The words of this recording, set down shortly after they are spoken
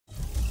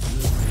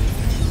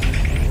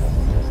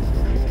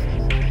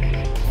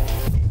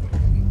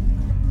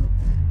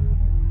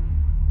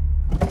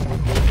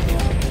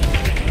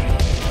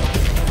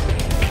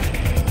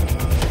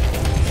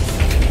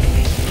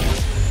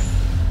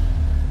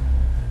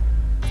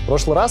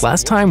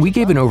Last time, we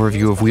gave an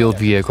overview of wheeled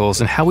vehicles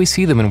and how we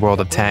see them in World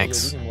of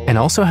Tanks, and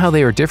also how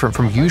they are different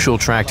from usual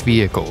tracked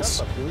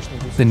vehicles.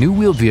 The new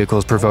wheeled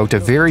vehicles provoked a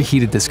very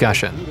heated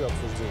discussion.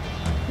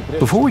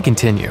 Before we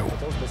continue,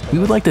 we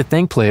would like to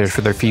thank players for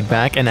their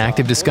feedback and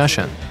active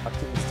discussion.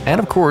 And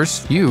of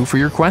course, you for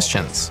your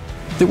questions.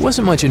 There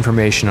wasn't much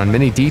information on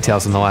many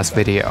details in the last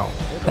video.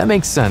 That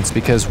makes sense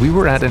because we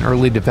were at an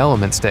early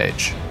development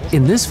stage.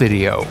 In this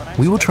video,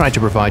 we will try to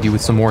provide you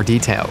with some more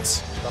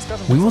details.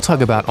 We will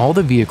talk about all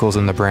the vehicles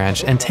in the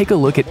branch and take a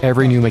look at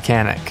every new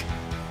mechanic.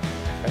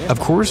 Of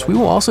course, we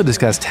will also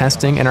discuss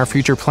testing and our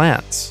future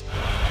plans.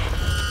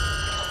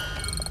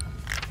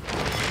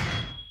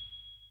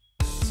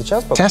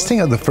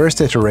 Testing of the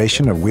first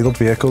iteration of wheeled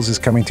vehicles is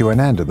coming to an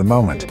end at the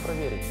moment.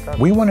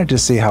 We wanted to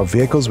see how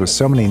vehicles with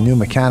so many new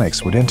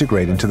mechanics would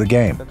integrate into the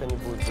game,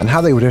 and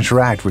how they would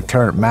interact with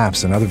current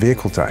maps and other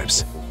vehicle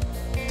types.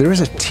 There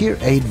is a Tier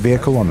 8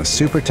 vehicle on the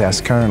Super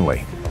Test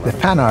currently, the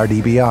Panhard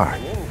EBR.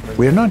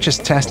 We are not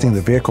just testing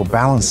the vehicle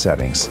balance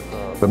settings,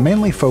 but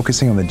mainly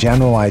focusing on the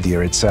general idea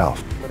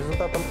itself.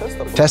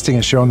 Testing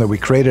has shown that we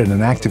created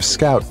an active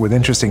scout with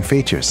interesting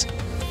features.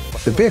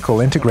 The vehicle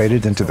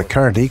integrated into the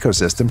current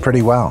ecosystem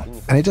pretty well,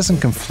 and it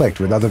doesn't conflict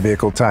with other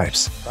vehicle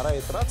types.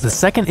 The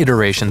second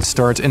iteration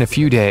starts in a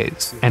few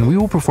days, and we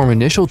will perform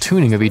initial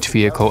tuning of each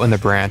vehicle in the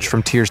branch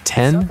from tiers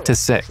 10 to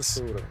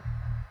 6.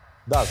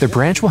 The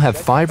branch will have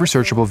 5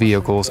 researchable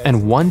vehicles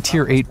and 1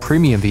 Tier 8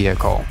 premium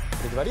vehicle.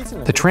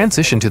 The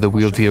transition to the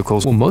wheeled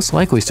vehicles will most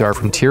likely start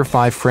from Tier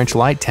 5 French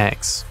light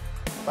tanks.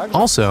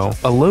 Also,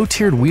 a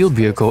low-tiered wheeled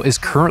vehicle is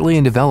currently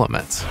in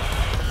development.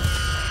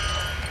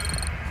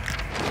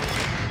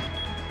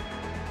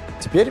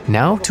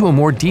 Now to a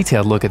more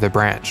detailed look at the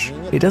branch.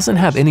 It doesn't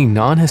have any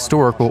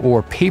non-historical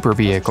or paper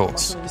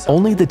vehicles.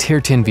 Only the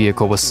Tier 10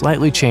 vehicle was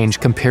slightly changed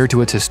compared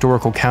to its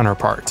historical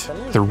counterpart.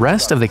 The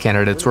rest of the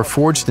candidates were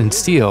forged in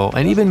steel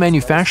and even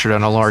manufactured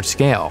on a large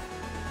scale.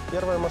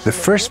 The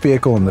first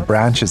vehicle in the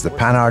branch is the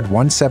Panhard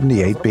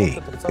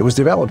 178B. It was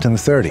developed in the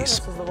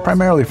 30s,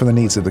 primarily for the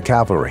needs of the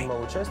cavalry.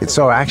 It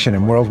saw action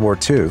in World War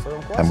II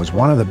and was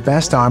one of the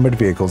best armored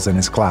vehicles in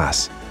its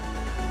class.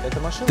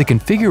 The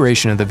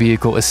configuration of the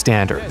vehicle is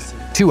standard: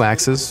 2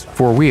 axes,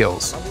 4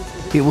 wheels.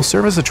 It will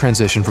serve as a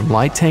transition from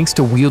light tanks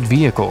to wheeled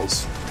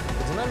vehicles,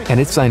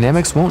 and its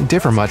dynamics won't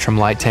differ much from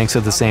light tanks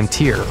of the same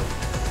tier.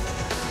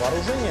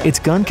 Its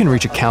gun can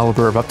reach a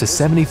caliber of up to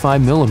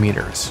 75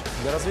 millimeters,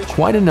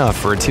 quite enough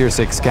for a Tier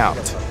 6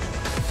 scout.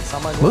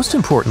 Most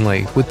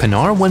importantly, with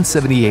Panhard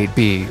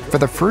 178B, for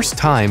the first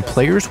time,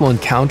 players will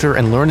encounter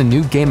and learn a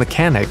new game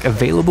mechanic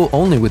available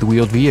only with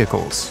wheeled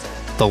vehicles: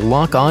 the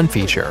lock-on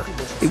feature.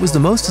 It was the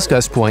most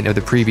discussed point of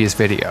the previous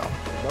video.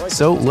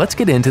 So let's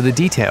get into the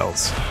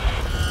details.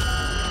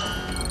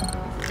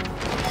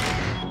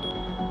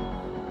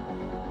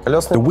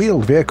 The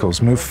wheeled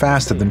vehicles move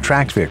faster than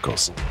tracked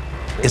vehicles.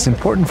 It's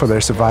important for their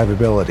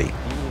survivability.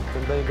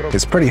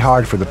 It's pretty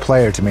hard for the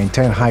player to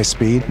maintain high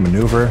speed,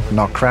 maneuver,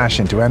 not crash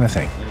into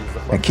anything,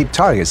 and keep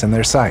targets in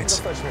their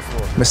sights.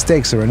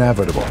 Mistakes are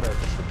inevitable.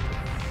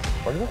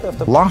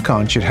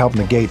 Lock-on should help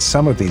negate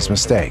some of these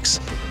mistakes.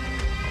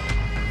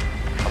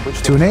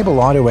 To enable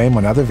auto-aim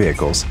on other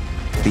vehicles,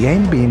 the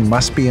aim beam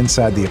must be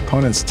inside the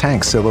opponent's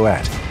tank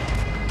silhouette.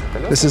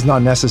 This is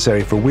not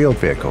necessary for wheeled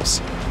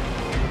vehicles.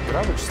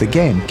 The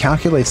game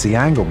calculates the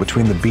angle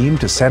between the beam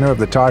to center of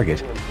the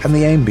target and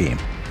the aim beam.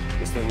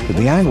 If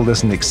the angle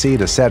doesn't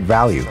exceed a set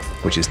value,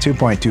 which is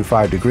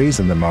 2.25 degrees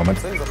in the moment,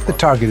 the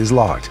target is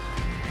locked.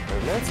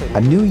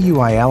 A new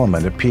UI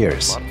element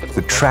appears,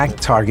 the Track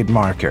Target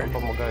Marker.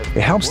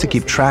 It helps to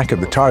keep track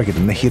of the target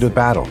in the heat of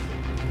battle.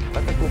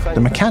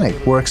 The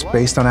mechanic works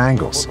based on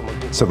angles,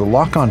 so the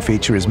lock-on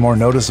feature is more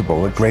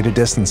noticeable at greater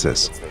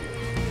distances.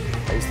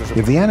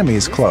 If the enemy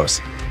is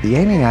close, the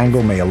aiming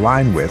angle may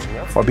align with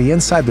or be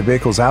inside the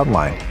vehicle's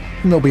outline,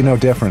 and there'll be no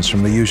difference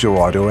from the usual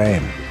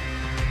auto-aim.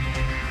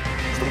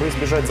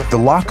 The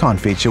lock-on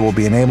feature will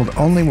be enabled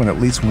only when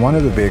at least one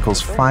of the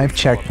vehicle's 5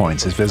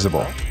 checkpoints is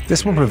visible.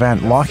 This will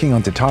prevent locking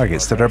onto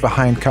targets that are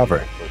behind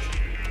cover.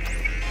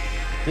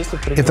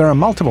 If there are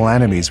multiple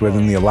enemies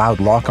within the allowed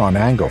lock-on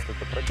angle,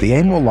 the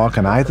aim will lock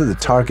on either the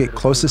target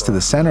closest to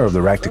the center of the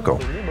reticle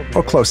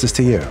or closest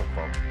to you.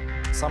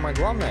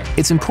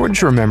 It's important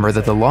to remember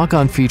that the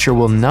lock-on feature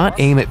will not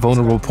aim at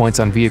vulnerable points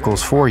on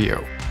vehicles for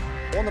you.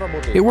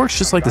 It works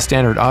just like the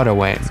standard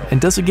auto-aim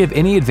and doesn't give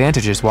any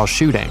advantages while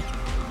shooting.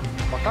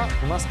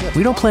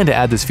 We don't plan to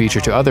add this feature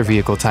to other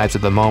vehicle types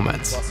at the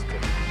moment.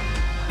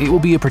 It will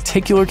be a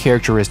particular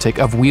characteristic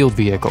of wheeled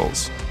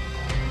vehicles.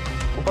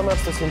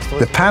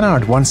 The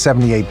Panhard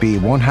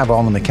 178B won't have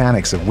all the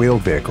mechanics of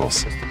wheeled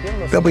vehicles.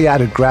 They'll be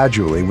added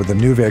gradually with the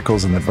new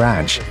vehicles in the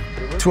branch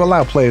to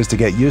allow players to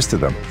get used to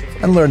them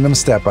and learn them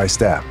step by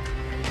step.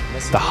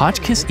 The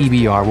Hotchkiss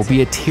EBR will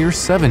be a Tier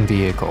 7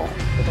 vehicle.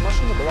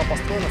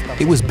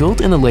 It was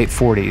built in the late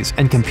 40s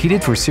and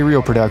competed for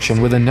serial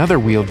production with another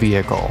wheeled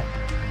vehicle,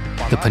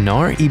 the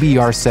Panhard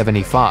EBR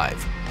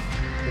 75.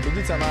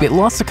 It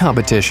lost the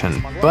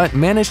competition, but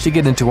managed to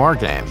get into our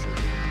game.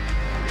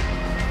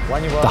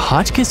 The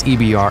Hotchkiss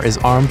EBR is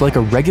armed like a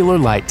regular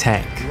light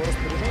tank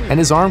and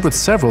is armed with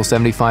several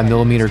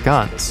 75mm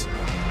guns.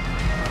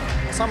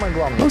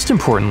 Most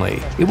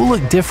importantly, it will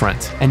look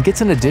different and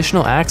gets an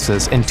additional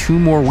axis and 2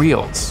 more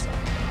wheels.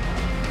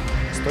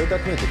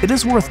 It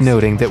is worth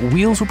noting that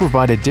wheels will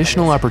provide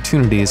additional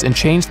opportunities and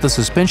change the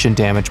suspension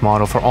damage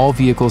model for all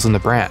vehicles in the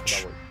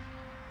branch.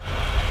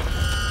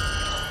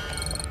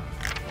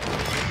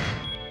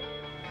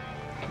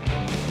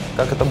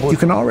 You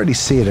can already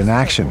see it in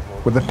action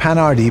with the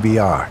Panhard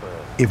EBR.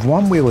 If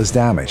one wheel is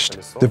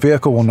damaged, the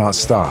vehicle will not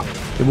stop.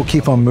 It will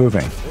keep on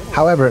moving.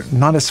 However,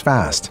 not as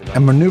fast,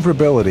 and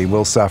maneuverability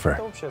will suffer.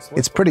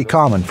 It's pretty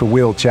common for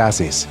wheeled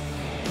chassis.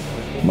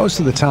 Most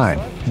of the time,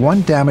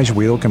 one damaged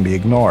wheel can be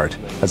ignored,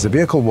 as the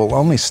vehicle will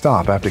only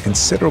stop after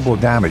considerable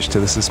damage to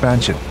the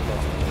suspension.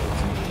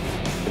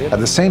 At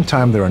the same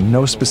time, there are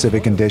no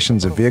specific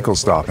conditions of vehicle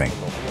stopping.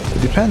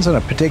 It depends on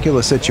a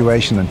particular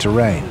situation and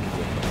terrain.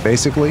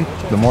 Basically,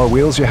 the more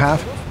wheels you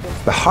have,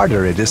 the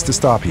harder it is to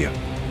stop you.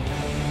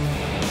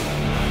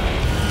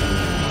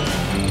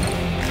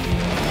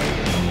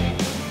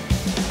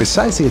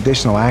 Besides the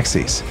additional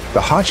axes,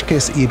 the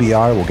Hotchkiss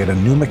EBR will get a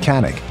new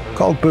mechanic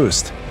called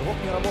Boost.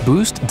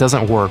 Boost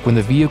doesn't work when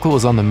the vehicle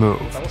is on the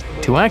move.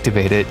 To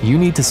activate it, you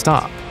need to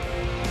stop.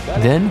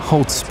 Then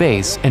hold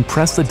space and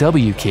press the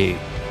W key.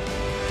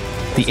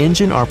 The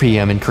engine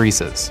RPM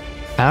increases.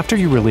 After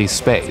you release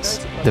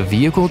space, the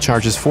vehicle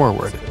charges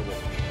forward.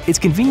 It's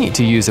convenient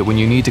to use it when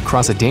you need to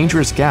cross a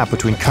dangerous gap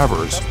between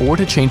covers or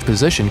to change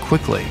position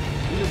quickly.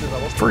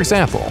 For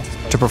example,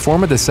 to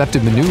perform a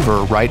deceptive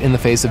maneuver right in the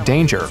face of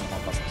danger.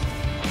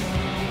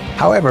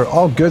 However,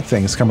 all good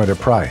things come at a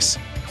price.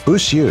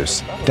 Boost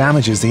use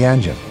damages the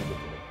engine.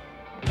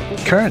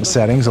 Current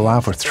settings allow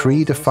for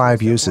 3 to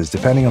 5 uses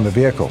depending on the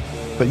vehicle,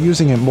 but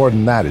using it more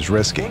than that is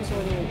risky.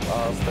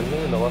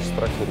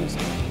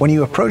 When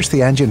you approach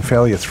the engine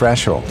failure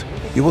threshold,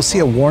 you will see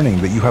a warning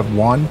that you have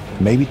 1,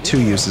 maybe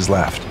 2 uses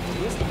left.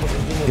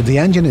 If the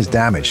engine is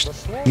damaged,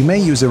 you may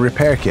use a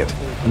repair kit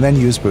and then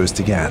use Boost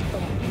again.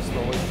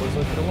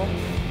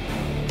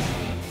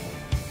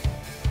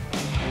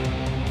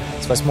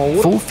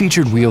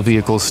 Full-featured wheel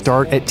vehicles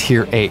start at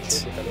Tier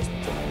 8.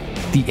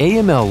 The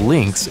AML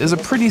Lynx is a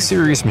pretty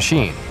serious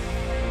machine.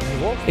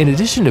 In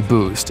addition to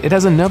Boost, it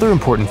has another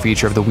important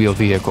feature of the wheeled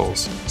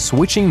vehicles: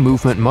 switching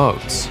movement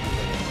modes.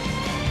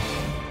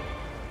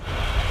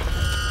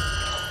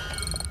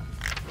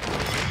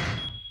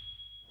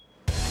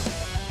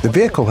 The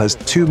vehicle has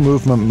 2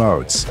 movement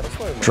modes,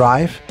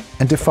 Drive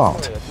and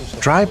Default.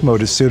 Drive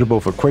mode is suitable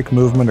for quick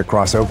movement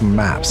across open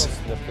maps,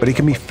 but it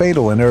can be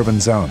fatal in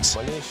urban zones.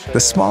 The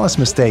smallest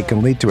mistake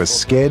can lead to a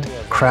skid,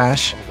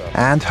 crash,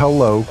 and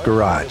hello,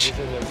 garage.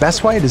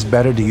 That's why it is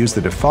better to use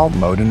the default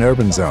mode in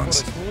urban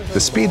zones. The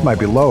speed might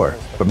be lower,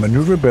 but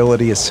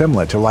maneuverability is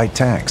similar to light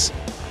tanks.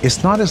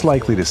 It's not as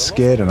likely to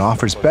skid and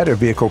offers better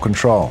vehicle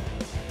control.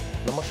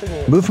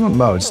 Movement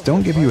modes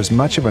don't give you as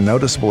much of a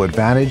noticeable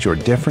advantage or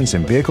difference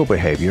in vehicle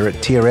behavior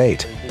at Tier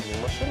 8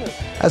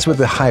 as with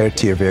the higher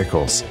tier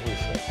vehicles,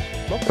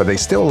 but they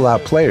still allow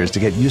players to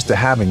get used to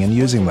having and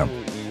using them.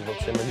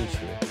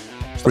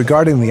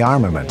 Regarding the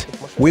armament,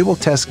 we will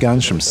test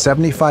guns from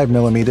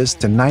 75mm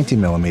to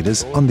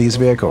 90mm on these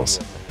vehicles,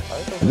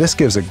 and this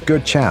gives a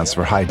good chance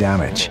for high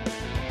damage.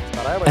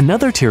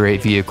 Another Tier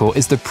 8 vehicle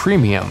is the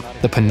premium,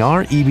 the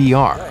Panhard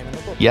EBR.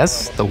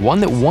 Yes, the one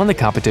that won the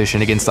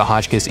competition against the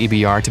Hotchkiss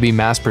EBR to be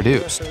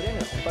mass-produced.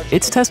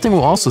 Its testing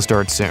will also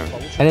start soon,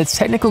 and its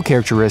technical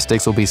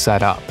characteristics will be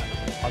set up.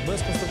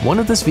 One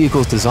of this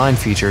vehicle's design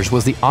features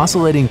was the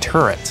oscillating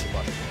turret.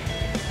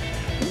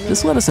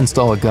 This let us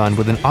install a gun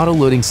with an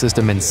auto-loading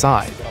system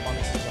inside.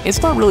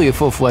 It's not really a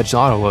full-fledged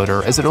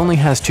autoloader as it only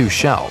has 2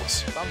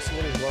 shells.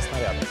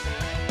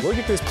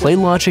 Play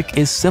logic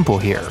is simple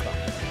here.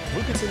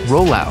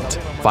 Roll out,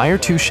 fire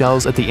 2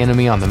 shells at the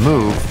enemy on the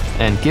move,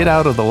 and get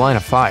out of the line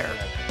of fire.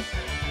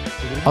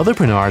 Other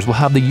Panhards will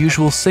have the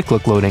usual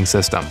cyclic loading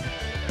system.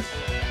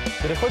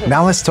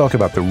 Now let's talk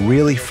about the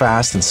really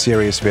fast and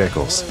serious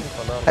vehicles.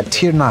 At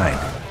Tier 9,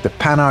 the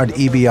Panhard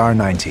EBR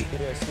 90.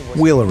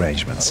 Wheel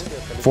arrangements,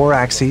 4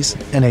 axes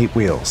and 8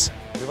 wheels,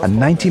 a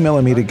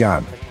 90mm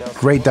gun,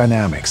 great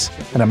dynamics,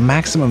 and a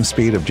maximum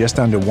speed of just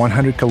under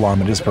 100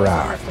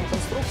 km/h.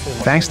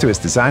 Thanks to its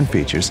design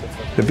features,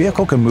 the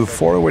vehicle can move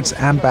forwards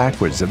and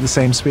backwards at the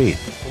same speed.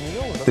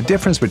 The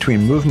difference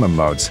between movement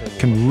modes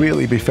can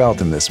really be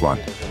felt in this one.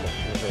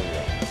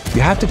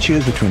 You have to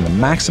choose between the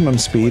maximum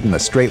speed in a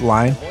straight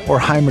line or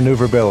high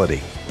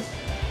maneuverability.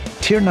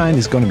 Tier 9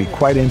 is going to be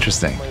quite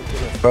interesting,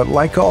 but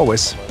like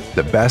always,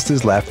 the best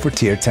is left for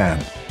Tier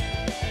 10.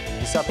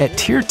 At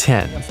Tier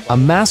 10, a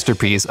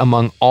masterpiece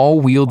among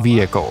all-wheeled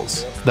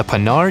vehicles, the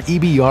Panhard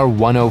EBR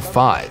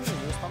 105.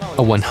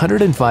 A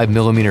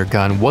 105mm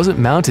gun wasn't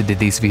mounted to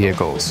these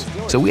vehicles,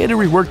 so we had to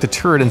rework the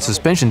turret and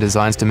suspension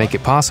designs to make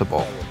it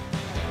possible.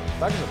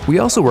 We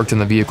also worked on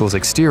the vehicle's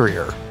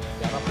exterior.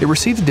 It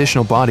received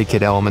additional body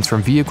kit elements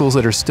from vehicles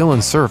that are still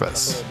in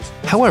service.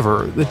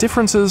 However, the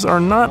differences are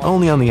not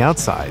only on the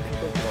outside.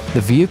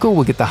 The vehicle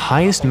will get the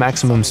highest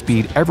maximum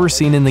speed ever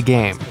seen in the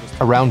game,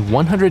 around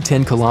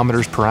 110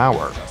 kilometers per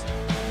hour,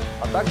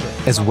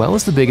 as well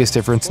as the biggest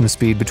difference in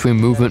speed between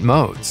movement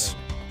modes.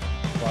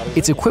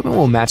 Its equipment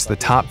will match the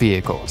top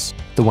vehicles.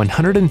 The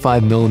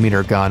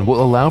 105mm gun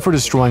will allow for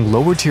destroying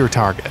lower-tier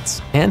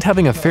targets and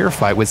having a fair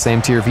fight with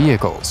same-tier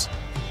vehicles.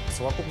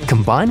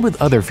 Combined with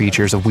other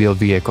features of wheeled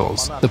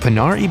vehicles, the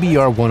Panhard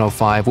EBR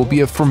 105 will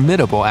be a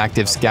formidable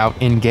active scout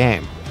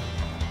in-game.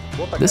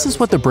 This is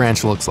what the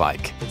branch looks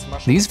like.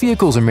 These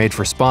vehicles are made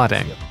for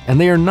spotting, and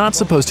they are not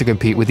supposed to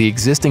compete with the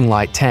existing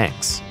light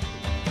tanks.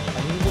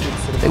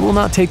 They will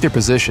not take their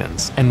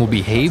positions and will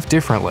behave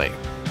differently.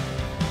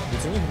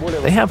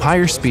 They have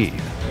higher speed,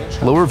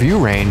 lower view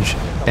range,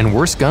 and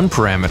worse gun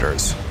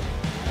parameters.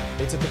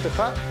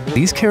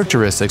 These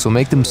characteristics will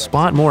make them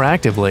spot more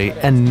actively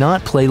and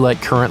not play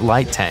like current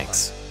light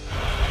tanks.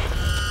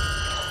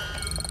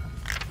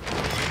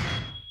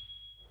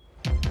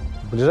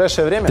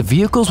 The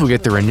vehicles will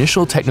get their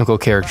initial technical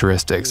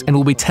characteristics and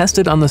will be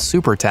tested on the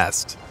Super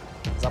Test.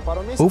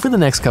 Over the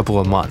next couple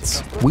of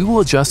months, we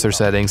will adjust their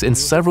settings in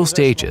several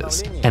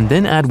stages and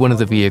then add one of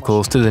the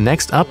vehicles to the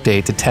next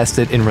update to test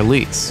it in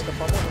release.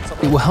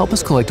 It will help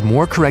us collect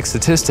more correct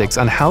statistics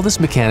on how this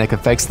mechanic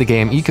affects the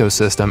game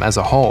ecosystem as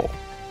a whole.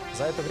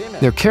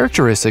 Their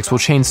characteristics will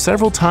change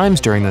several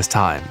times during this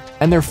time,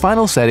 and their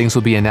final settings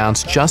will be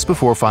announced just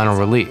before final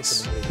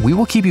release. We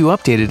will keep you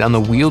updated on the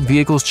wheeled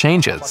vehicles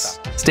changes.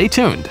 Stay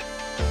tuned!